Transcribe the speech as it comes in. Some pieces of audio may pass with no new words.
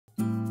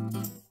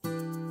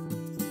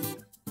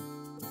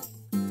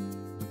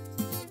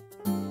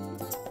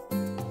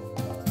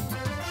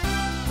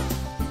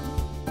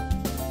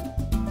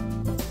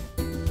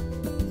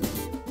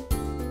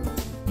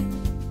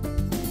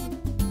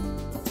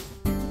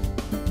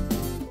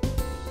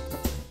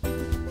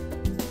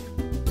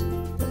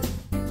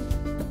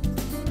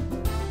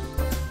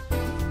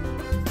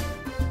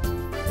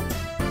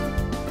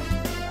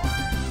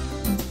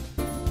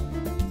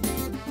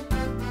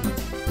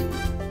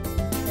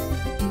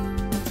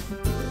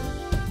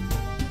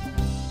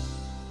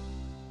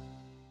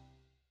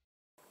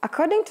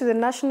According to the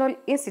National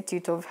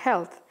Institute of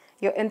Health,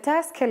 your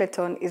entire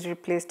skeleton is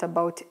replaced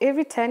about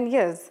every 10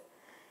 years.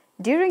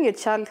 During your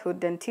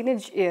childhood and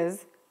teenage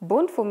years,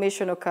 bone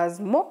formation occurs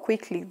more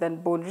quickly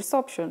than bone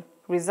resorption,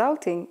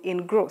 resulting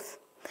in growth.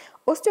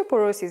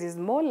 Osteoporosis is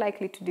more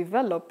likely to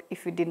develop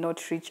if you did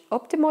not reach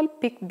optimal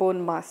peak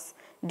bone mass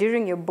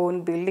during your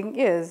bone building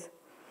years.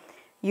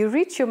 You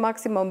reach your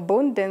maximum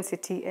bone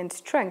density and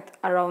strength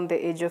around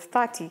the age of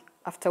 30,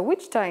 after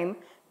which time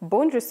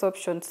bone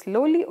resorption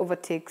slowly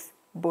overtakes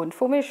bone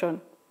formation.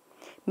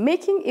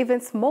 Making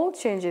even small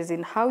changes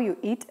in how you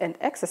eat and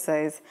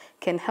exercise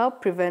can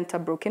help prevent a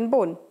broken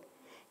bone.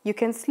 You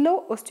can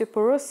slow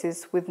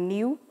osteoporosis with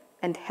new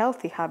and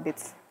healthy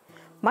habits.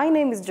 My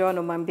name is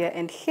Joanna Mambia,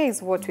 and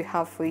here's what we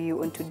have for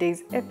you on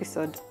today's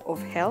episode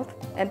of Health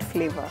and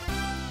Flavour.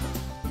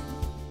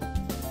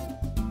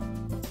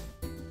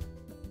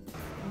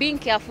 Being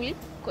careful,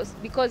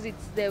 because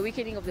it's the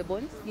weakening of the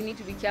bones. You need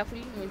to be careful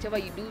whenever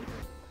you do.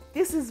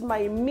 This is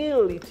my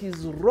meal. It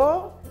is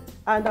raw,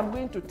 and I'm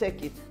going to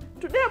take it.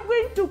 Today I'm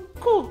going to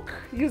cook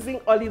using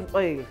olive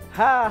oil.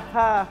 Ha,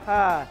 ha,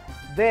 ha.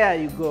 There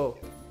you go.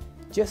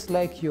 Just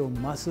like your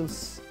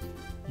muscles,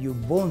 your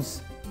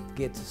bones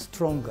get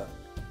stronger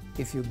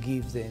if you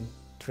give them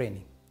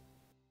training.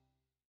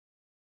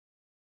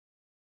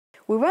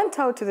 We went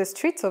out to the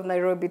streets of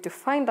Nairobi to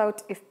find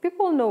out if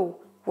people know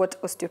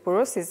what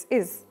osteoporosis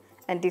is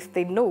and if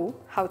they know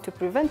how to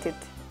prevent it.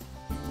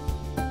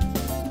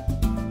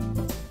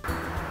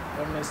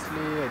 Honestly,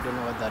 I don't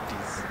know what that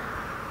is.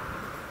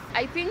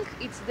 I think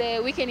it's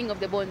the weakening of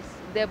the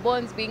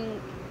bones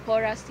being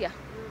porous, yeah.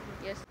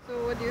 Yes.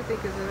 So what do you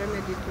think is the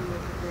remedy to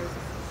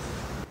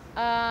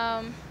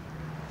osteoporosis?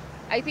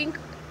 I think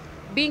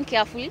being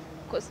careful,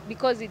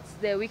 because it's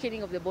the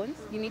weakening of the bones.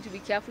 You need to be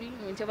careful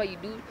whenever you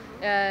do.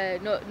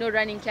 No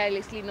running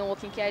carelessly, no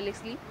walking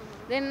carelessly.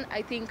 Then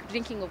I think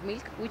drinking of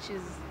milk, which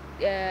is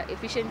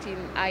efficient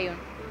in iron.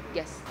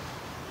 Yes.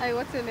 Hi,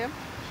 what's your name?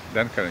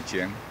 Duncan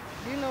Chiang.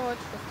 Do you know what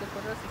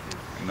osteoporosis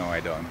is? No, I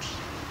don't.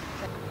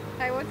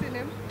 Hi, what's your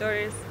name?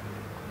 Doris.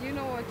 Do you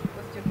know what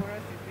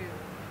osteoporosis is?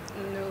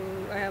 No,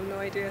 I have no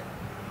idea.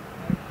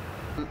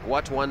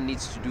 What one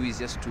needs to do is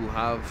just to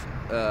have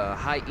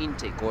high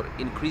intake or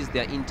increase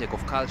their intake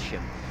of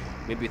calcium,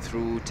 maybe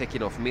through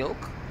taking of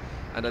milk,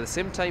 and at the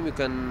same time you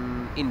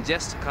can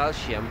ingest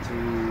calcium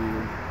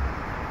through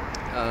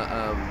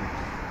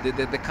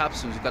the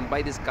capsules. You can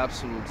buy these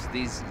capsules,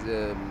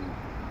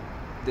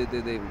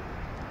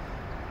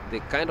 the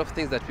kind of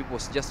things that people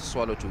just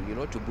swallow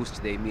to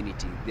boost their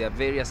immunity. There are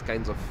various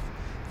kinds of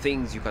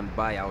things you can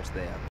buy out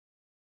there.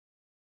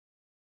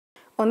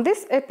 On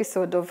this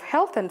episode of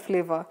Health and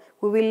Flavour,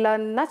 we will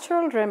learn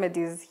natural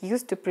remedies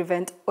used to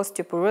prevent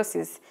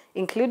osteoporosis,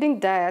 including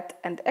diet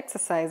and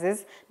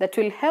exercises that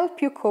will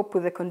help you cope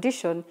with the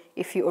condition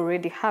if you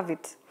already have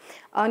it.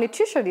 Our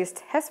nutritionist,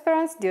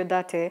 Hesperance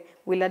Deodate,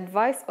 will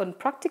advise on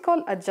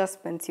practical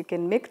adjustments you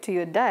can make to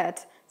your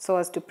diet so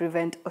as to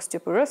prevent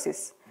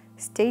osteoporosis.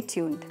 Stay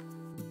tuned.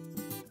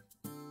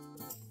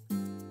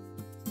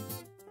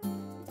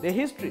 The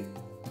history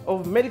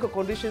of medical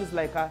conditions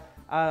like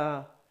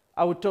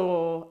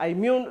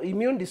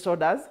autoimmune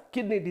disorders,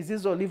 kidney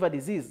disease or liver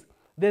disease,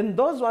 then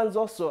those ones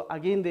also,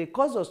 again, they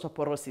cause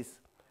osteoporosis.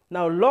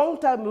 Now,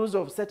 long-term use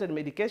of certain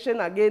medication,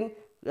 again,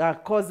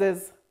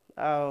 causes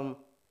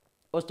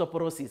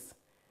osteoporosis.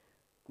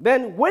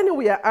 Then when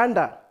we are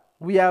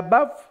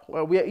above,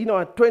 we are in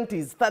our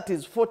 20s,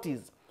 30s,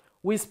 40s,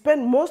 we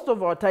spend most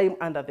of our time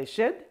under the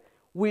shade.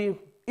 We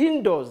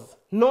indoors,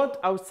 not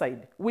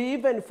outside. We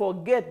even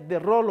forget the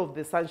role of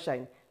the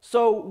sunshine.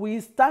 So we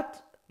start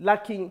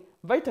lacking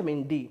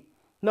vitamin D.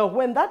 Now,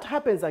 when that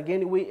happens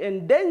again, we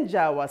endanger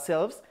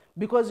ourselves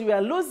because we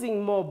are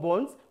losing more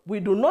bones. We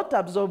do not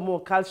absorb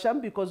more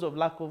calcium because of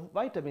lack of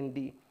vitamin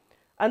D.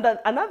 And then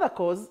another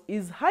cause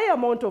is high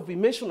amount of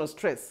emotional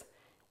stress.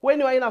 When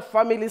you are in a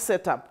family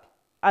setup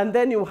and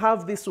then you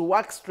have this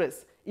work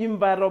stress,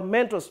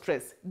 environmental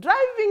stress,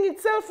 driving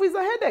itself is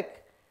a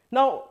headache.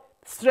 Now,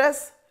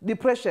 stress,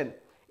 depression,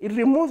 it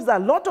removes a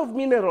lot of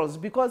minerals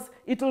because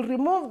it will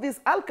remove these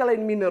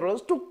alkaline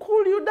minerals to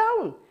cool you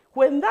down.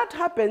 When that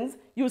happens,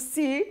 you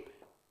see,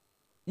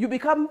 you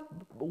become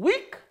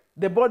weak,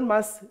 the bone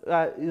mass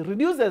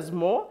reduces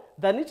more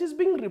than it is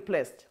being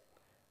replaced.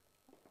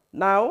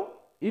 Now,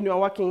 in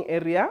your working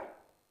area,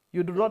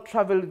 you do not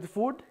travel with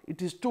food.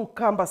 It is too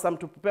cumbersome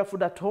to prepare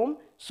food at home,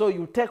 so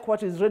you take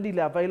what is readily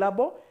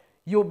available.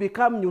 You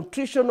become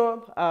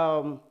nutritional,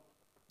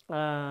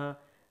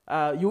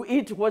 you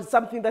eat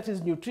something that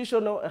is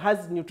nutritional,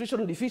 has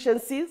nutritional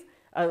deficiencies,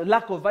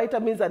 lack of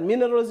vitamins and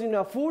minerals in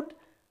your food.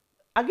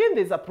 Again,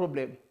 there's a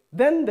problem.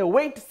 Then the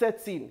weight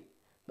sets in.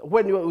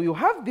 When you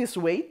have this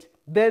weight,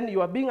 then you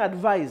are being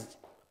advised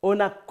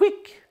on a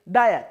quick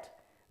diet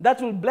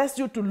that will bless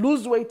you to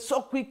lose weight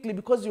so quickly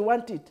because you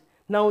want it.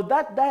 Now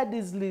that diet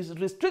is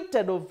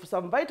restricted of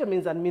some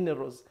vitamins and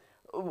minerals.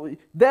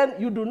 Then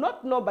you do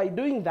not know by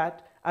doing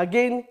that,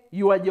 again,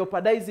 you are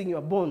jeopardizing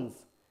your bones.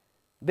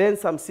 Then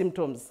some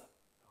symptoms.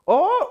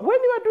 Or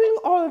when you are doing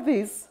all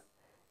this,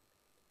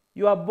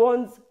 your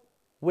bones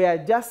were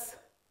just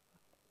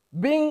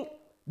being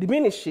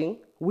diminishing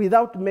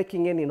without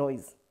making any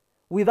noise,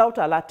 without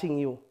alerting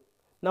you.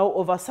 Now,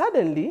 over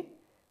suddenly,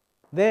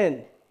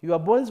 then your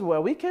bones were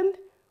weakened,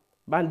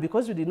 and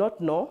because you did not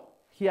know,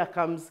 here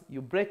comes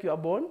you break your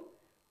bone,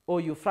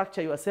 or you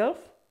fracture yourself,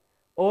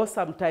 or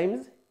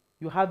sometimes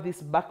you have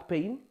this back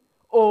pain,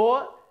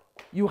 or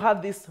you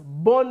have this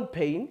bone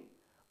pain,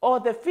 or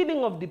the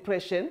feeling of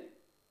depression,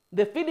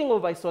 the feeling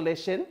of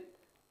isolation.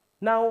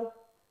 Now,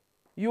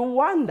 you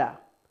wonder,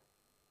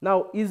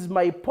 now, is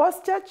my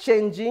posture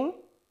changing?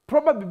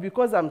 Probably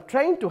because I'm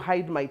trying to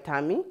hide my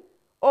tummy,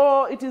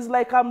 or it is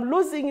like I'm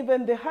losing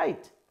even the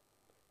height.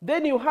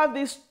 Then you have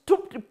this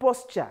stooped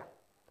posture,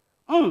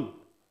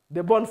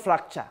 the bone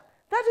fracture.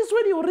 That is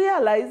when you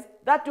realize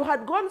that you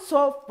had gone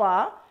so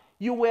far,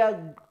 you were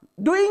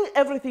doing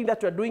everything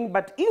that you are doing,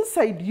 but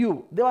inside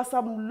you, there were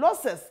some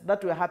losses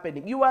that were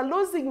happening. You are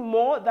losing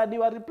more than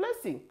you are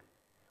replacing.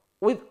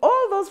 With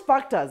all those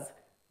factors,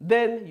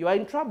 then you are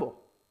in trouble.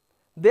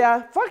 There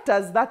are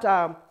factors that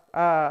are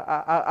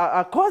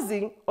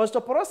causing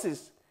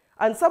osteoporosis,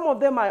 and some of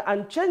them are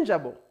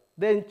unchangeable.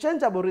 They're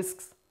unchangeable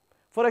risks.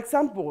 For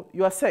example,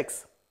 your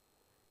sex.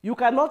 You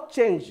cannot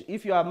change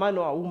if you are a man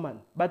or a woman,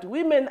 but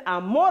women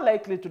are more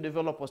likely to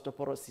develop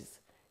osteoporosis.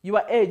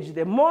 Your age,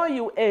 the more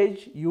you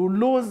age, you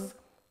lose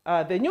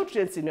the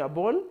nutrients in your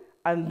bone,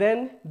 and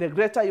then the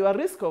greater your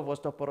risk of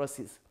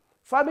osteoporosis.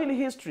 Family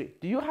history.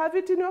 Do you have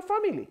it in your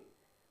family?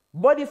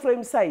 Body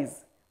frame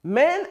size.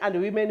 Men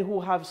and women who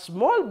have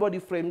small body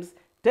frames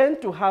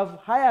tend to have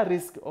higher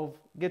risk of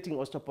getting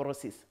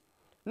osteoporosis.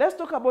 Let's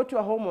talk about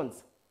your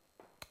hormones.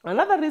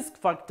 Another risk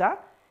factor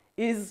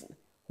is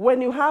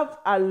when you have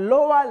a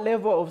lower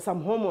level of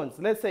some hormones,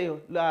 let's say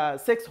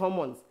sex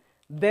hormones,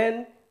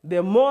 then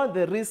the more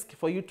the risk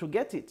for you to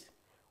get it.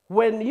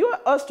 When your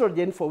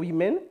estrogen for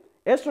women,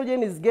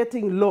 estrogen is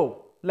getting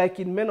low, like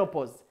in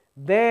menopause,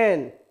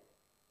 then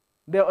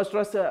the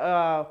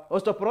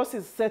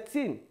osteoporosis sets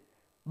in.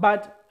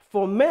 But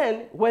for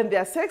men, when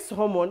their sex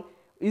hormone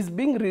is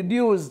being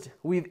reduced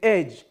with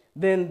age,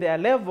 then their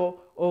level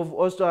of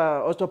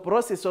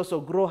osteoporosis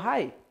also grow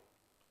high.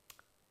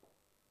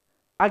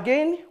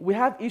 Again, we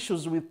have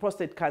issues with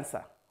prostate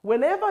cancer.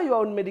 Whenever you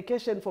are on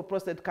medication for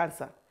prostate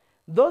cancer,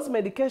 those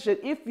medications,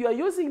 if you are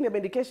using the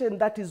medication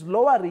that is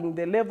lowering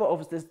the level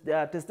of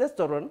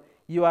testosterone,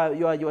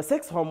 your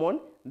sex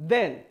hormone,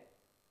 then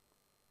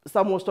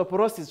some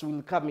osteoporosis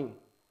will come in.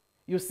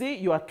 You see,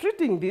 you are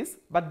treating this,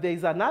 but there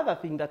is another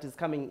thing that is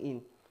coming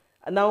in.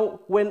 Now,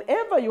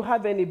 whenever you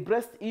have any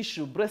breast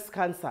issue, breast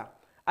cancer,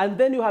 and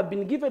then you have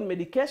been given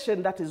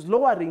medication that is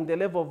lowering the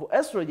level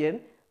of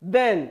estrogen,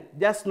 then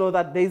just know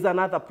that there is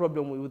another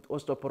problem with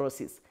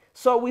osteoporosis.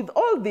 So with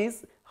all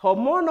these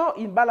hormonal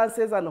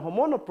imbalances and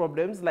hormonal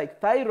problems like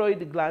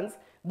thyroid glands,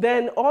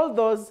 then all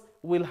those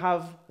will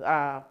have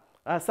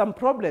some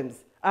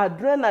problems.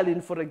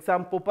 Adrenaline, for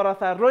example,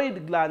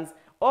 parathyroid glands,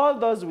 all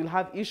those will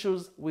have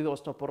issues with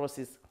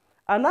osteoporosis.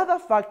 Another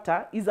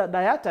factor is a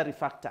dietary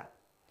factor.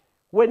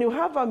 When you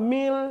have a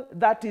meal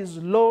that is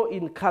low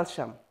in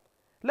calcium,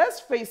 let's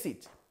face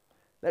it,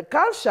 the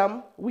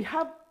calcium, we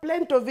have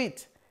plenty of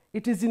it.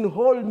 It is in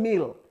whole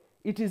meal.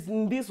 It is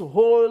in these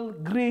whole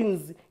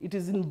greens. It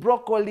is in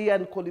broccoli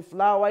and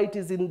cauliflower. It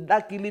is in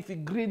dark leafy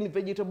green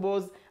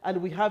vegetables,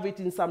 and we have it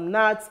in some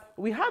nuts.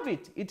 We have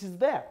it. It is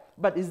there.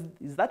 But is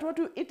that what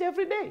you eat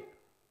every day?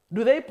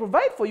 Do they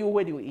provide for you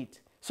when you eat?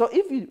 So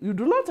if you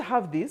do not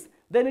have this,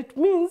 then it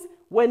means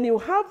when you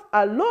have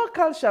a low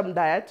calcium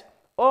diet,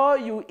 or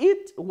you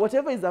eat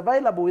whatever is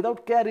available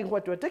without caring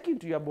what you are taking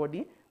to your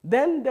body,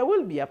 then there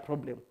will be a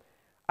problem.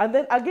 And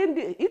then again,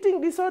 the eating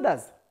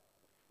disorders.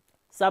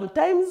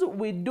 Sometimes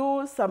we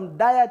do some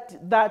diet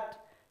that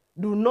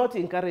do not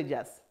encourage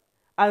us.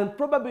 And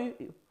probably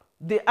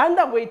the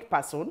underweight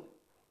person,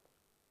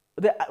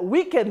 they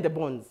weaken the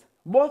bones.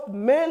 Both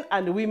men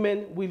and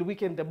women will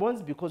weaken the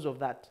bones because of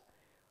that.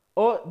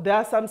 Or there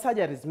are some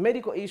surgeries,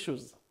 medical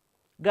issues.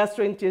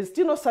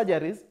 Gastrointestinal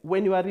surgeries,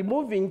 when you are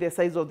removing the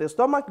size of the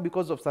stomach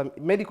because of some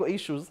medical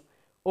issues,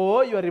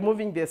 or you are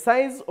removing the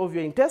size of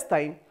your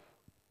intestine,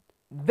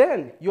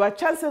 then your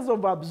chances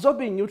of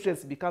absorbing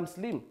nutrients become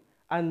slim.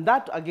 And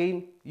that,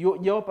 again,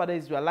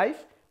 jeopardizes your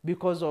life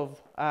because of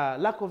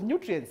lack of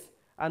nutrients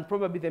and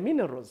probably the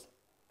minerals.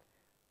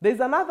 There's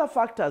another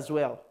factor as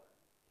well.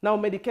 Now,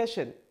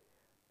 medication.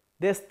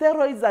 The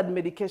steroids and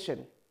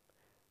medication.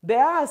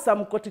 There are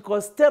some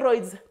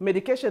corticosteroids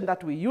medication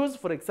that we use,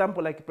 for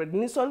example, like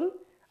prednisone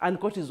and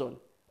cortisone.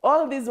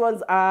 All these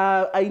ones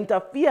are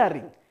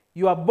interfering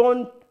your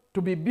bone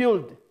to be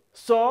built.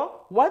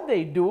 So what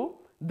they do,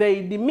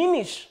 they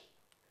diminish,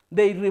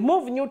 they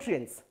remove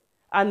nutrients.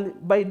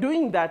 And by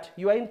doing that,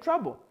 you are in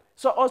trouble.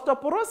 So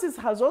osteoporosis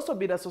has also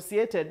been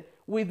associated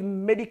with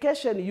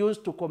medication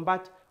used to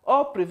combat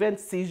or prevent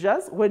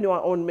seizures when you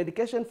are on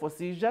medication for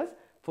seizures,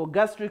 for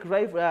gastric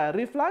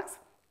reflux,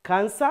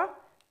 cancer,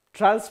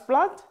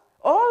 transplant.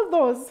 All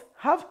those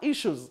have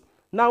issues.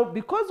 Now,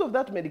 because of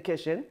that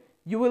medication,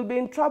 you will be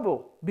in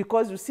trouble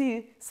because you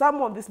see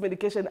some of this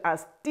medication are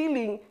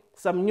stealing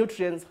some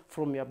nutrients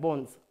from your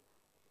bones.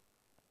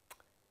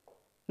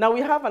 Now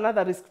we have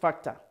another risk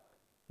factor.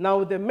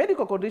 Now the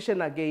medical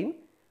condition again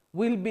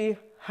will be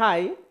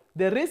high.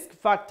 The risk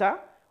factor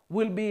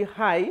will be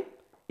high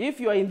if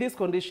you are in this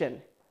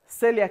condition: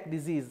 celiac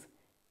disease,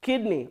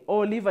 kidney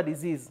or liver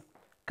disease,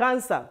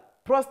 cancer,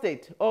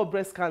 prostate or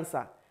breast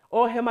cancer,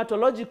 or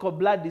hematological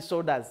blood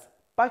disorders,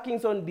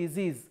 Parkinson's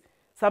disease.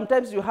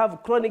 Sometimes you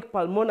have chronic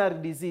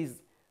pulmonary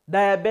disease,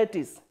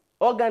 diabetes,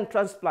 organ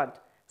transplant,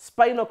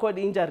 spinal cord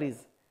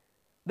injuries.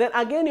 Then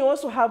again, you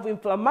also have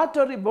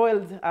inflammatory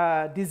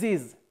bowel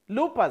disease,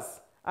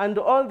 lupus, and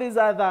all these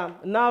other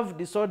nerve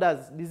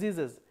disorders,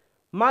 diseases,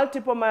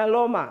 multiple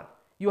myeloma.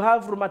 You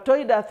have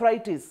rheumatoid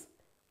arthritis.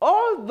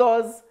 All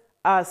those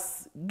are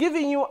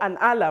giving you an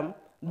alarm.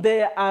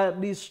 They are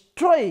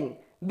destroying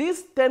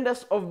these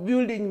tendencies of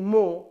building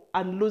more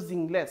and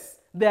losing less.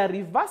 They are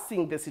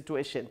reversing the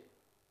situation.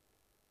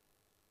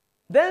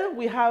 Then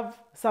we have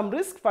some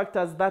risk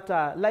factors that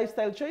are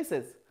lifestyle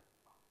choices.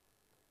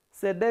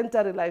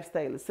 Sedentary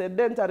lifestyle,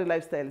 sedentary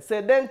lifestyle,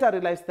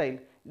 sedentary lifestyle.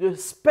 You're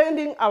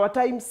spending our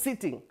time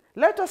sitting.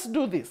 Let us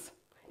do this.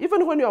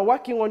 Even when you're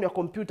working on your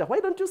computer, why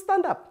don't you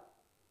stand up?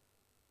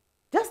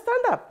 Just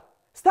stand up.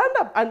 Stand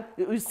up, and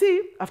you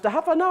see, after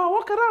half an hour,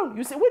 walk around.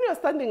 You see, when you're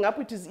standing up,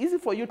 it is easy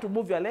for you to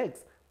move your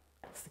legs.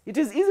 It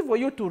is easy for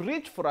you to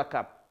reach for a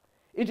cup.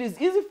 It is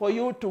easy for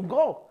you to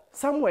go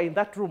somewhere in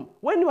that room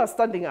when you are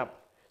standing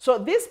up. So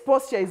this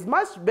posture is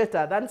much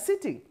better than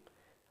sitting.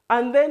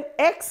 And then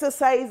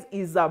exercise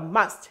is a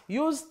must.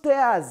 Use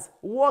stairs,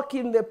 walk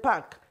in the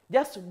park.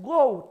 Just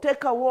go,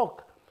 take a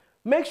walk.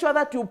 Make sure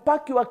that you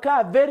park your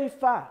car very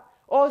far.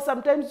 Or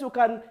sometimes you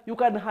can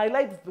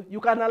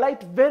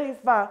alight very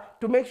far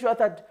to make sure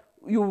that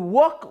you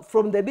walk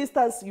from the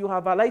distance you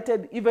have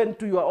alighted even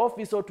to your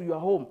office or to your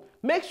home.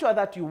 Make sure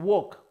that you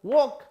walk.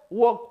 Walk,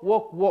 walk,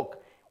 walk,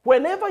 walk.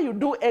 Whenever you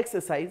do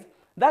exercise,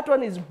 that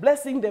one is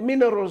blessing the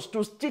minerals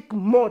to stick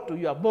more to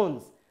your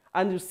bones.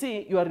 And you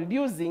see, you are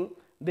reducing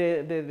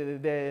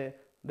this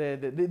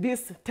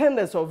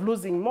tendency of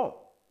losing more.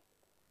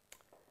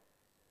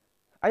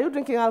 Are you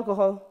drinking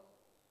alcohol?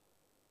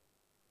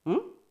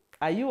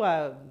 Are you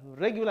a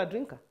regular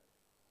drinker?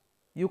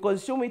 You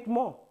consume it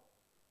more.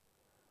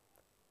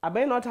 I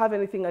may not have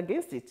anything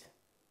against it,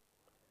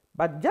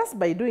 but just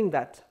by doing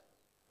that,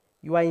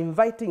 you are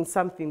inviting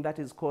something that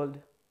is called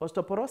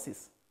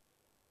osteoporosis,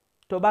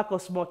 tobacco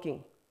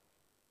smoking.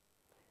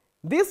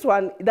 This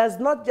one does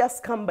not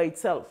just come by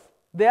itself.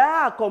 There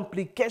are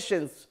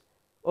complications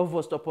of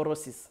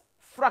osteoporosis: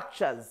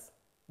 fractures,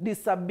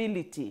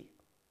 disability,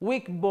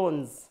 weak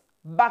bones,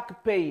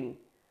 back pain,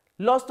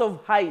 loss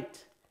of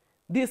height,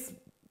 this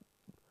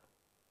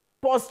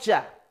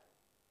posture.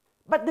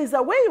 But there's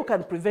a way you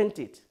can prevent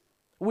it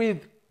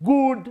with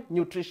good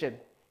nutrition.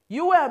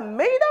 You are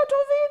made out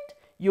of it,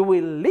 you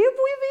will live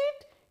with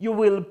it, you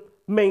will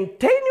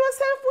maintain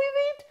yourself with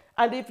it,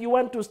 and if you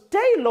want to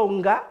stay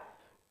longer,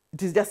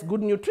 it is just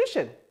good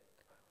nutrition.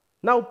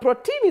 Now,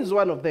 protein is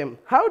one of them.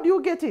 How do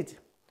you get it?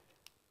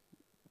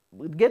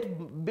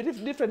 Get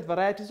different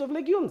varieties of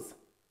legumes.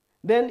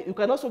 Then you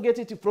can also get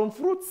it from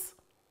fruits.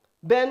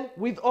 Then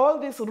with all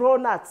these raw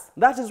nuts,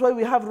 that is why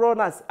we have raw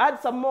nuts. Add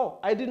some more.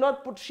 I did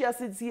not put chia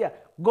seeds here.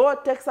 Go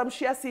take some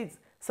chia seeds,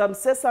 some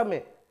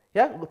sesame,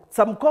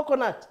 some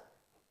coconut.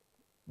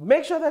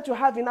 Make sure that you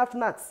have enough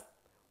nuts.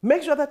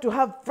 Make sure that you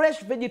have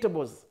fresh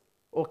vegetables,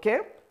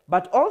 okay?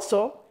 But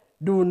also,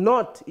 do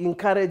not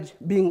encourage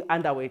being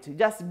underweight.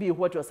 Just be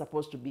what you're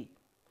supposed to be.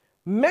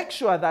 Make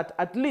sure that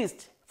at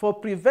least for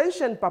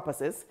prevention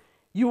purposes,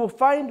 you will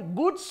find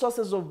good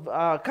sources of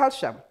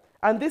calcium.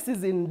 And this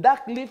is in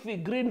dark leafy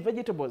green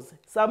vegetables.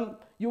 Some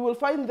you will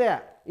find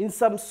there. In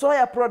some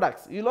soya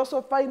products, you'll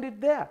also find it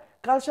there.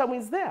 Calcium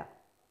is there.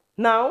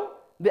 Now,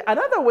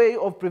 another way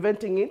of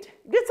preventing it,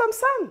 get some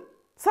sun.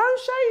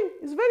 Sunshine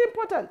is very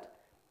important.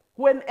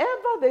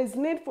 Whenever there is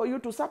need for you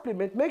to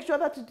supplement, make sure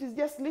that it is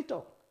just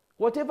little.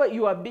 Whatever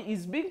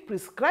is being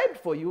prescribed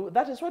for you,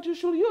 that is what you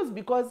should use,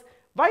 because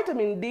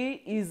vitamin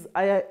D is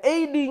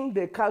aiding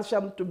the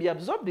calcium to be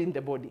absorbed in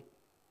the body.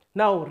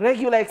 Now,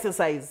 regular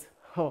exercise.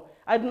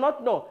 I do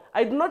not know.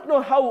 I do not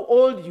know how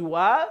old you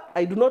are.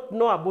 I do not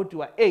know about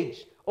your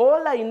age.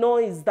 All I know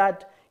is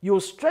that you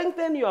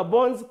strengthen your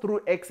bones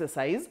through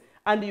exercise,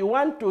 and you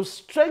want to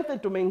strengthen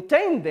to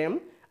maintain them.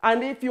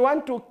 And if you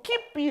want to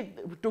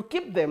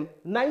keep them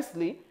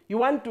nicely, you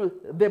want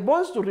the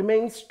bones to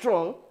remain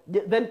strong,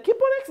 then keep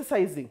on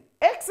exercising.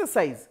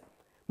 Exercise.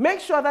 Make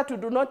sure that you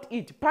do not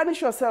eat.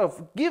 Punish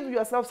yourself. Give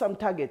yourself some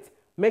targets.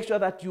 Make sure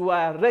that you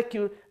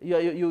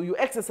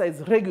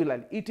exercise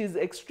regularly. It is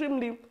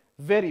extremely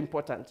very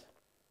important.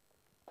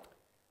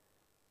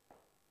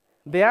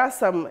 There are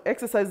some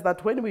exercises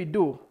that when we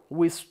do,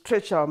 we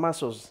stretch our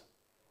muscles.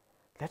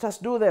 Let us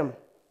do them.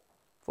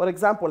 For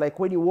example, like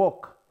when you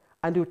walk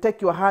and you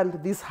take your hand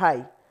this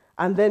high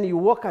and then you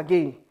walk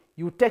again,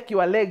 you take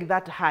your leg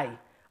that high,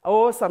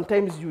 or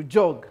sometimes you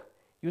jog.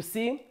 You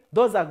see,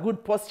 those are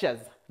good postures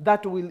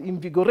that will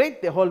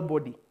invigorate the whole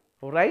body,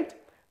 all right?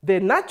 The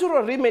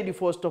natural remedy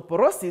for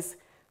osteoporosis,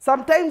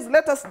 sometimes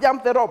let us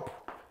jump the rope,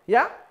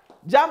 yeah?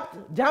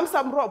 Jump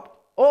some rope,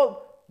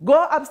 or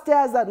Go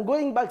upstairs and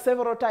going back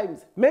several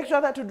times. Make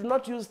sure that you do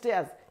not use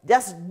stairs.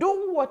 Just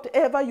do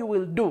whatever you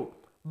will do.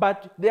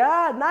 But there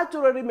are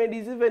natural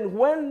remedies. Even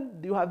when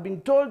you have been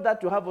told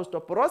that you have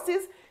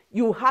osteoporosis,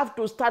 you have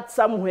to start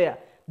somewhere.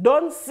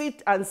 Don't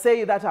sit and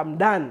say that I'm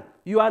done.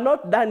 You are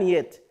not done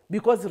yet.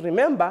 Because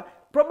remember,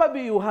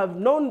 probably you have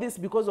known this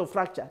because of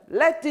fracture.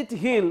 Let it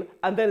heal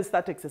and then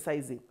start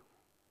exercising.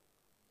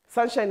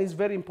 Sunshine is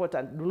very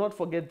important. Do not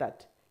forget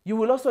that. You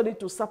will also need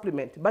to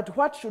supplement. But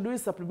what should we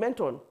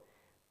supplement on?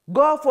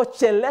 Go for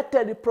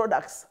chelated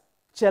products,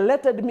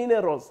 chelated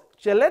minerals.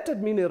 Chelated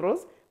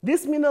minerals,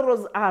 these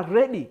minerals are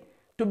ready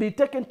to be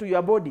taken to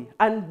your body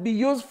and be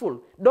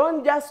useful.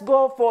 Don't just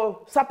go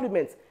for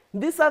supplements.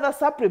 These other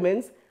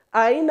supplements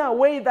are in a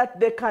way that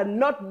they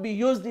cannot be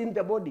used in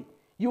the body.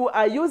 You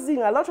are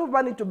using a lot of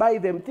money to buy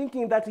them,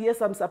 thinking that,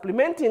 yes, I'm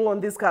supplementing on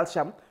this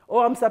calcium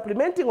or I'm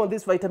supplementing on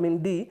this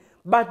vitamin D,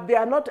 but they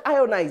are not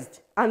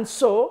ionized. And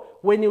so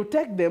when you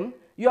take them,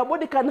 your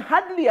body can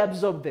hardly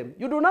absorb them.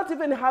 You do not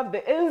even have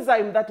the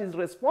enzyme that is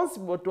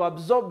responsible to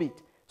absorb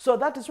it. So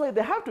that is why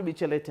they have to be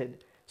chelated.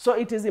 So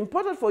it is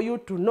important for you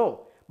to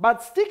know.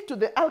 But stick to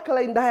the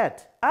alkaline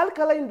diet.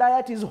 Alkaline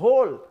diet is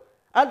whole.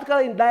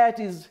 Alkaline diet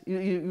is,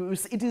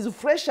 it is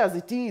fresh as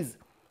it is.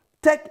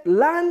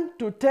 Learn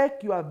to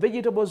take your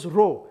vegetables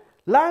raw.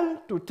 Learn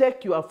to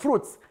take your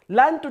fruits.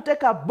 Learn to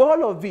take a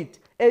bowl of it.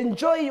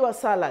 Enjoy your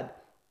salad.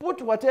 Put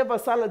whatever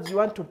salads you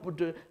want to put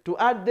to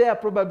add there.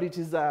 Probably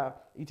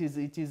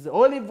it is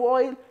olive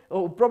oil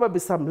or probably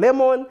some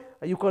lemon.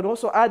 You can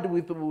also add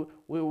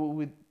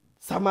with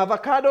some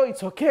avocado.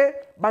 It's okay.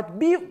 But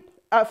be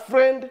a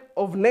friend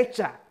of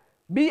nature.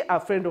 Be a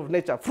friend of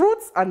nature.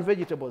 Fruits and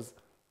vegetables.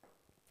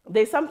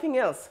 There's something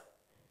else.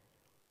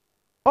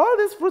 All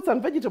these fruits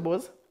and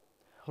vegetables,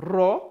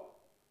 raw,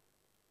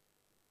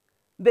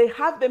 they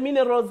have the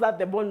minerals that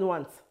the bone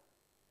wants.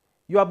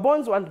 Your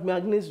bones want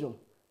magnesium,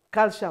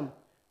 calcium,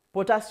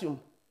 potassium,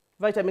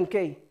 vitamin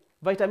K,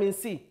 vitamin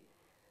C.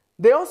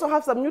 They also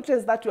have some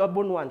nutrients that your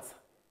bone wants.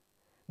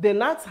 The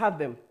nuts have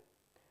them.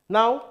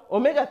 Now,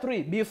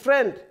 omega-3,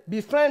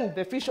 befriend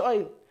the fish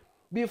oil.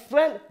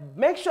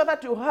 Make sure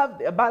that you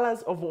have a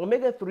balance of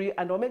omega-3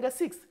 and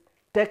omega-6.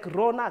 Take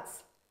raw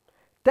nuts.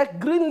 Take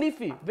green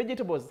leafy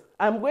vegetables.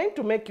 I'm going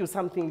to make you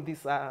something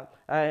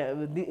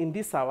in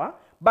this hour.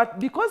 But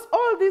because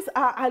all these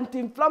are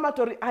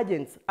anti-inflammatory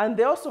agents and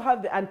they also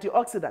have the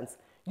antioxidants,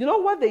 you know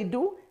what they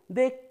do?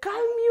 They calm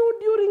you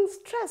during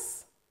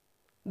stress.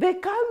 They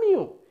calm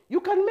you. You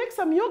can make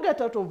some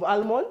yogurt out of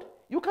almond.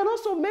 You can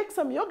also make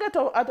some yogurt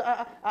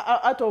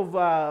out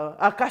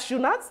of cashew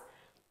nuts.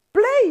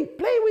 Play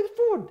with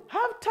food.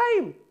 Have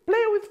time.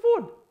 Play with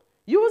food.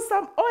 Use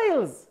some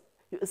oils,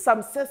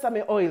 some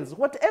sesame oils,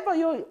 whatever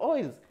your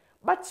oils.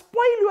 But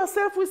spoil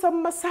yourself with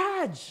some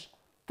massage,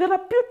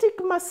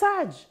 therapeutic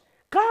massage.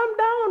 Calm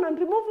down and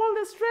remove all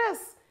the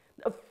stress.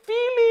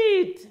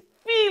 Feel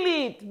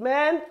it,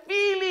 man,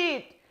 feel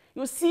it.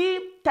 You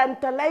see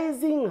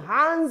tantalizing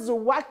hands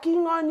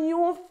working on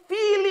you,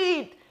 feel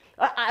it.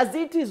 As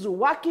it is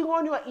working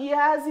on your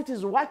ears, it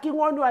is working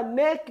on your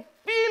neck,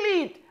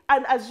 feel it.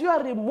 And as you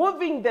are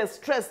removing the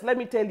stress, let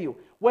me tell you,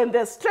 when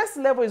the stress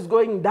level is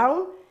going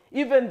down,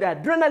 even the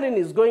adrenaline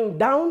is going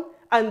down,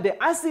 and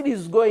the acid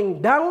is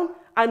going down,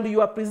 and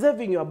you are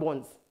preserving your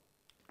bones.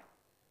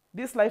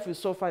 This life is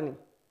so funny.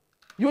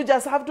 You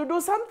just have to do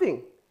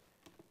something.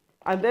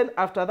 And then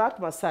after that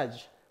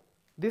massage,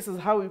 this is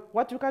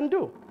what you can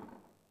do.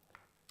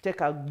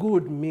 Take a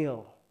good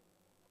meal.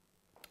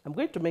 I'm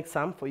going to make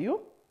some for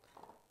you.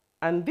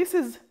 And this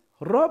is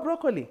raw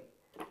broccoli.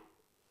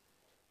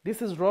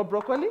 This is raw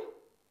broccoli.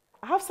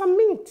 I have some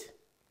mint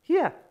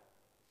here.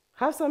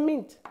 Have some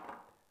mint.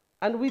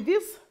 And with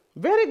these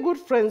very good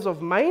friends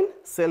of mine,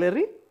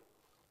 celery,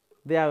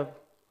 they are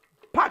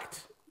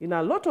packed in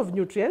a lot of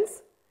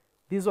nutrients.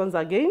 These ones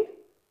again.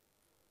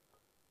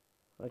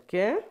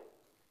 Okay.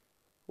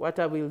 What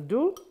I will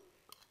do,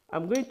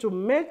 I'm going to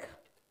make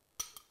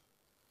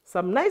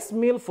some nice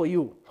meal for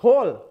you,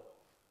 whole.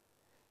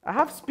 I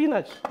have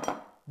spinach,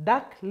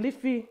 dark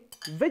leafy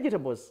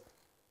vegetables.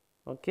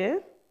 Okay.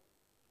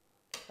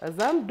 As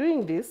I'm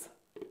doing this,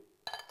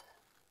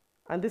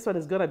 and this one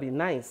is going to be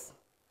nice.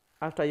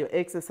 After your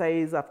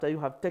exercise, after you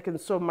have taken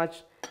so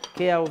much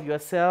care of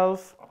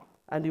yourself,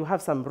 and you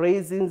have some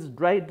raisins,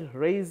 dried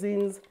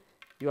raisins,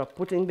 you are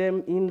putting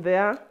them in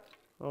there,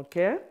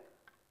 okay?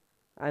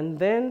 And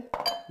then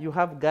you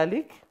have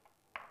garlic.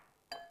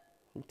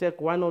 You take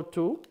 1 or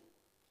 2.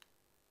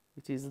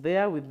 It is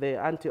there with the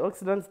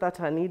antioxidants that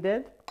are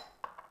needed.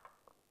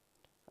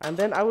 And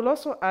then I will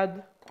also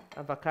add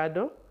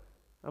avocado.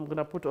 I'm going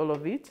to put all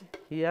of it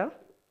here.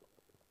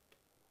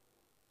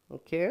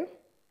 Okay.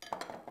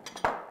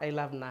 I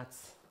love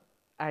nuts.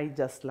 I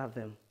just love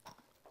them.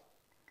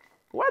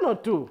 1 or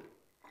 2.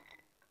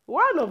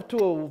 1 or 2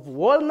 of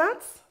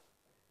walnuts.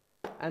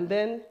 And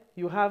then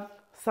you have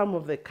some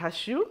of the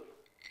cashew.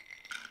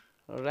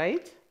 All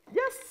right.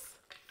 Just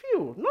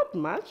few, not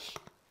much.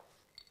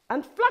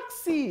 And flax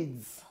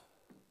seeds.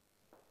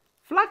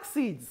 Flax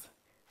seeds.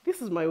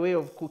 This is my way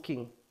of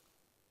cooking.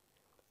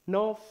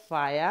 No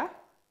fire,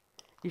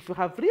 If you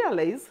have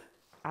realized,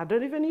 I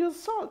don't even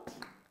use salt,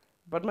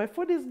 but my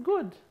food is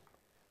good.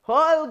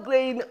 Whole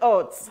grain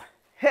oats.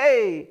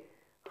 Hey,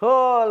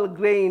 whole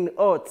grain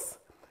oats.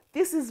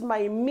 This is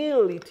my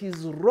meal. It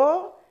is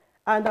raw,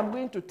 and I'm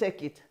going to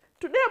take it.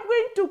 Today I'm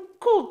going to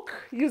cook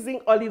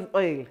using olive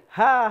oil.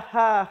 Ha,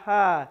 ha,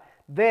 ha.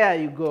 There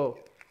you go.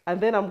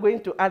 And then I'm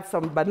going to add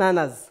some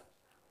bananas.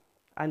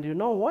 And you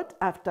know what?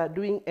 After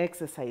doing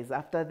exercise,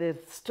 after the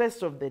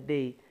stress of the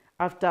day,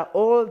 after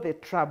all the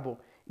trouble,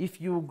 if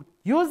you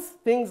use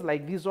things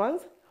like these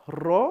ones,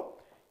 raw,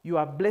 you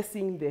are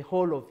blessing the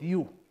whole of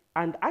you.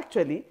 And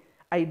actually,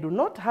 I do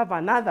not have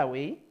another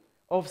way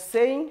of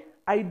saying,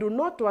 I do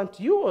not want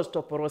you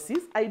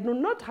osteoporosis. I do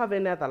not have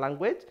any other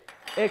language,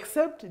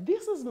 except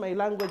this is my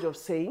language of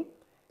saying,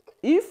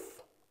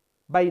 if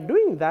by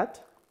doing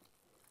that,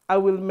 I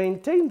will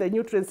maintain the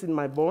nutrients in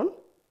my bone,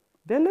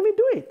 then let me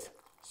do it.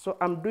 So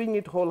I'm doing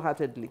it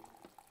wholeheartedly.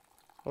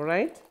 All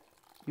right?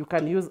 You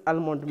can use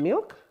almond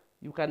milk.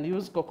 You can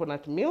use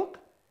coconut milk.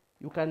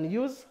 You can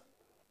use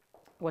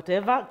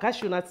whatever,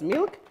 cashew nut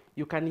milk.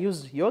 You can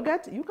use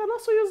yogurt. You can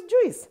also use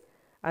juice.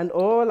 And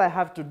all I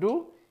have to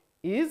do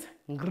is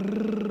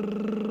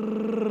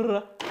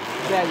grrrr.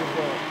 There you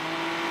go.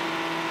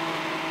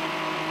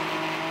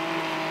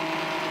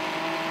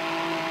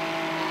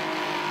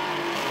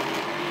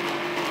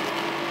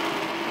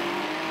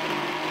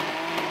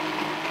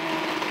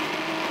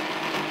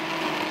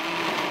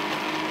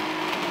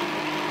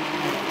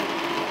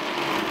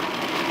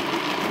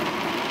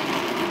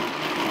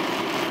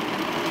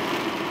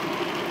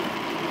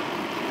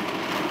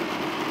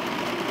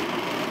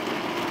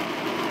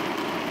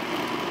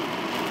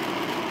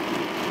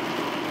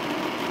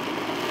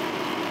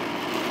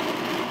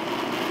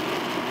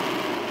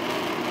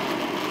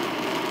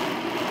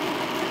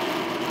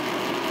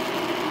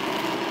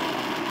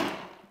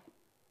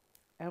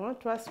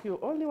 To ask you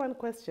only one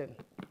question.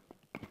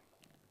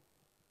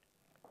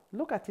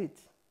 Look at it.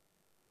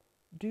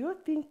 Do you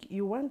think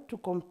you want to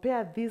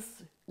compare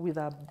this with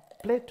a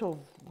plate of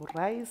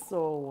rice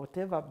or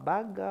whatever,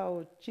 burger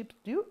or chips?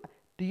 Do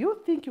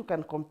you think you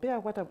can compare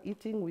what I'm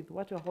eating with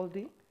what you're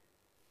holding?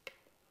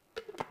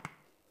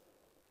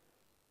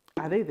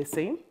 Are they the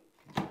same?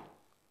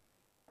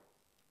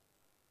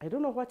 I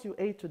don't know what you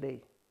ate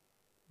today,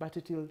 but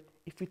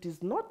if it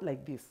is not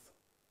like this,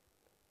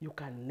 you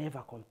can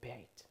never compare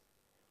it.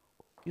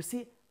 You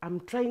see, I'm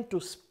trying to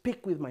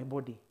speak with my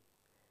body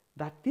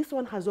that this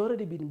one has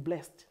already been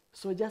blessed.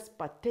 So just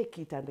partake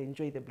it and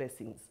enjoy the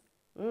blessings.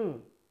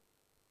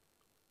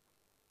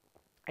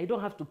 I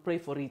don't have to pray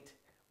for it,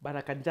 but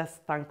I can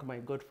just thank my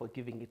God for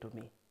giving it to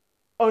me.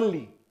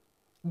 Only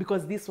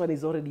because this one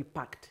is already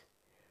packed.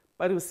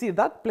 But you see,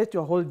 that plate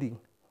you're holding,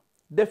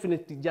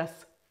 definitely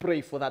just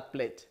pray for that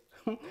plate.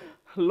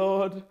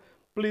 Lord,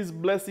 please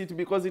bless it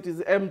because it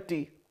is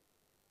empty.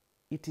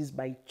 It is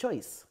by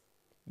choice.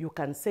 You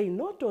can say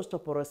no to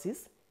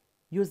osteoporosis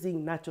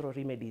using natural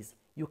remedies.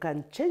 You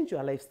can change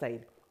your lifestyle.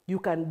 You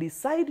can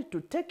decide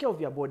to take care of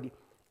your body.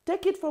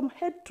 Take it from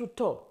head to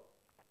toe.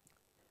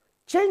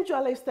 Change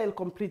your lifestyle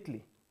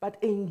completely,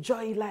 but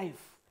enjoy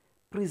life.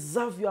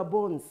 Preserve your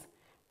bones.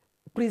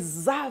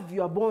 Preserve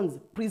your bones.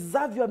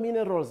 Preserve your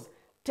minerals.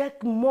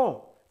 Take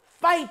more.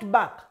 Fight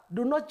back.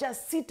 Do not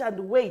just sit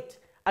and wait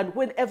and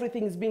when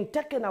everything is being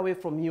taken away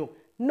from you.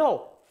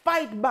 No,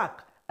 fight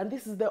back. And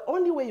this is the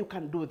only way you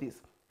can do this.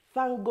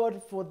 Thank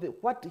God for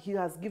what He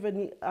has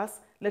given us.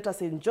 Let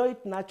us enjoy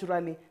it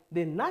naturally.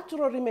 The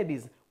natural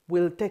remedies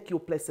will take you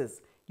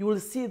places. You will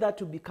see that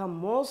you become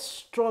more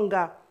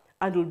stronger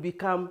and will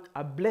become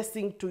a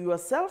blessing to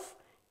yourself,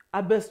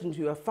 a blessing to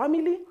your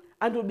family,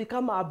 and will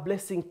become a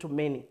blessing to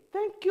many.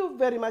 Thank you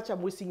very much.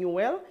 I'm wishing you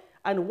well.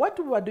 And what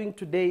we are doing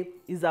today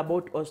is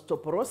about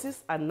osteoporosis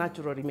and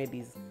natural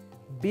remedies.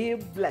 Be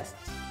blessed.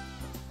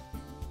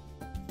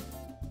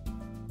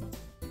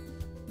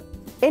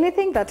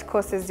 Anything that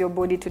causes your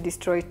body to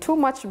destroy too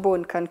much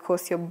bone can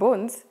cause your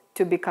bones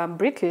to become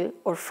brittle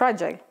or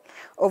fragile.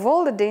 Of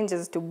all the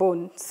dangers to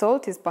bone,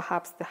 salt is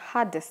perhaps the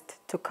hardest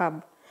to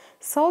curb.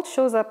 Salt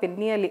shows up in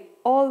nearly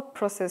all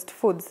processed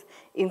foods,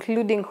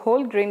 including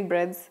whole grain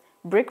breads,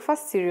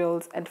 breakfast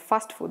cereals, and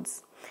fast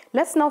foods.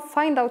 Let's now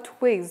find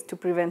out ways to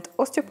prevent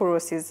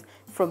osteoporosis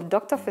from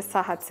Dr.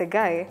 Fesahat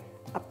Segae,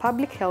 a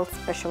public health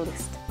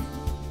specialist.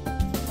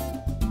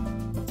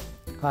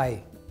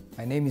 Hi.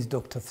 My name is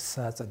Dr.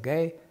 Hesperance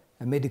Deodate,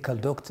 a medical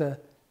doctor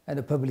and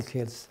a public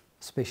health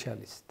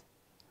specialist.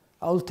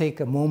 I'll take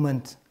a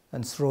moment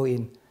and throw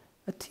in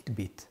a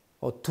tidbit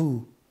or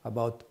two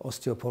about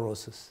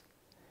osteoporosis.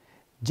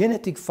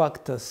 Genetic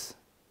factors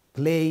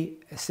play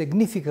a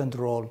significant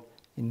role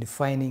in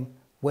defining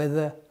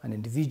whether an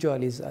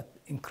individual is at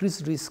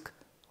increased risk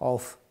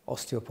of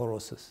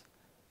osteoporosis.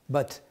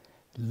 But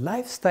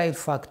lifestyle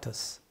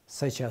factors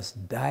such as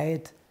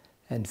diet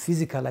and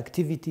physical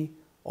activity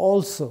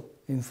also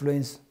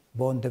influence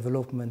bone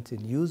development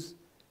in youth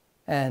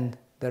and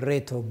the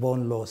rate of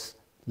bone loss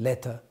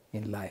later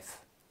in life.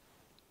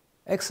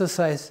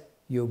 Exercise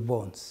your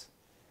bones.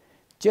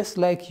 Just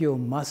like your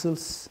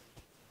muscles,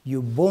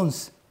 your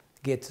bones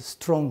get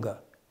stronger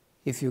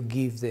if you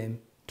give them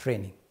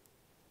training.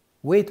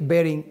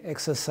 Weight-bearing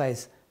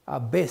exercises are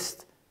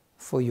best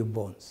for your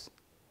bones.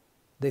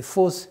 They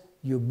force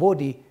your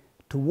body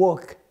to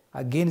work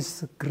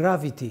against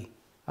gravity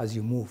as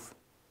you move.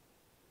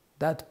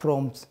 That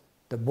prompts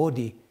the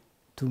body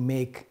to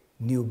make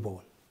new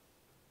bone.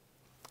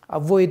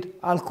 Avoid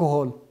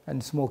alcohol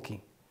and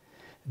smoking.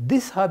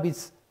 These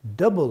habits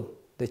double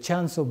the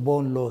chance of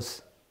bone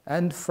loss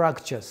and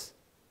fractures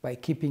by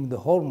keeping the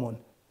hormone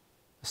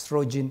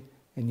estrogen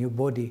in your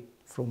body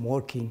from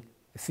working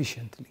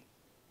efficiently.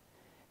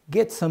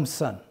 Get some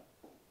sun.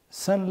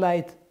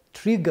 Sunlight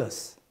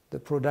triggers the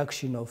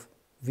production of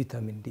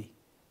vitamin D,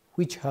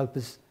 which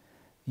helps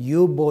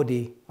your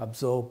body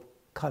absorb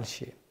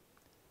calcium.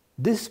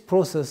 This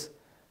process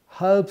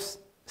helps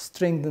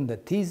strengthen the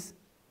teeth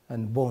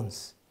and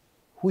bones,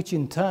 which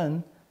in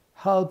turn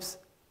helps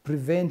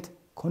prevent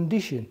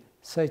conditions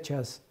such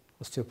as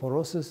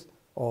osteoporosis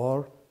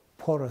or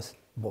porous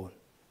bone.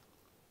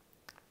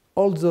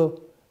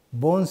 Although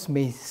bones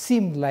may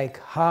seem like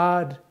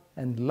hard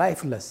and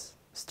lifeless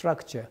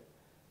structure,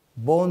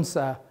 bones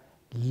are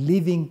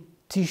living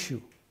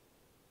tissue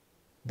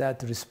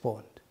that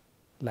respond,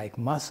 like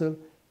muscle,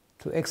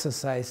 to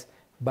exercise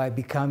by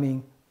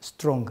becoming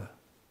stronger.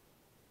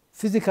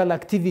 Physical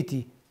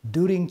activity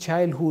during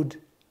childhood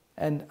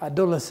and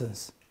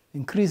adolescence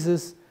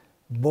increases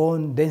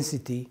bone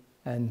density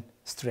and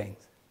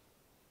strength.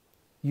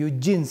 Your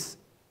genes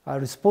are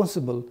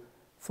responsible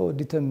for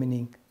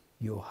determining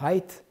your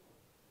height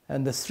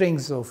and the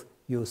strength of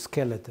your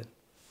skeleton,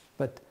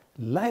 but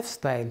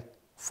lifestyle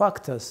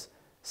factors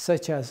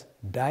such as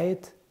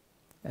diet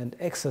and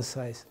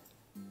exercise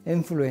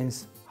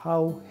influence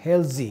how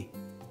healthy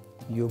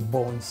your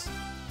bones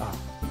are.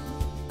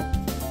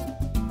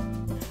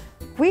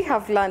 We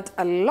have learned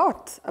a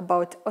lot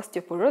about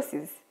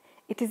osteoporosis.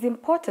 It is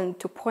important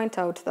to point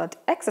out that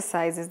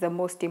exercise is the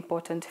most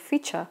important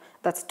feature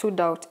that stood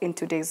out in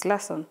today's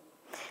lesson.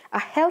 A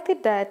healthy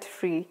diet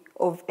free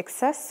of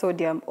excess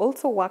sodium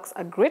also works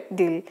a great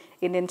deal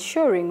in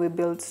ensuring we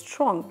build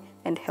strong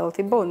and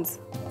healthy bones.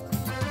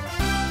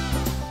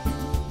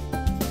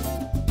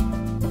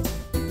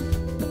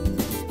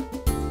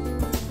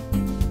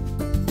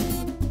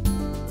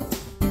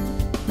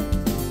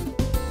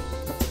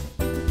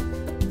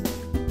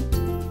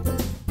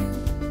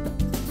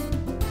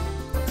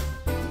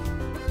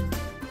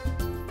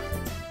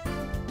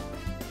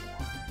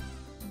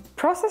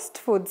 Processed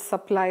foods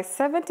supply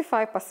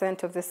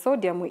 75% of the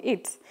sodium we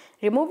eat.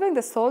 Removing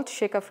the salt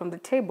shaker from the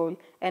table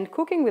and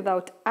cooking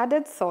without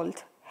added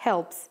salt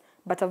helps,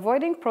 but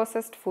avoiding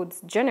processed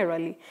foods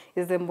generally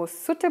is the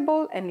most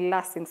suitable and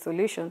lasting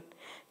solution.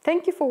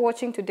 Thank you for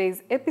watching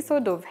today's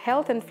episode of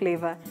Health and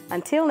Flavour.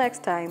 Until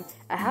next time,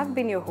 I have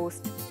been your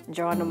host,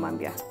 Joanna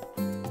Mambia.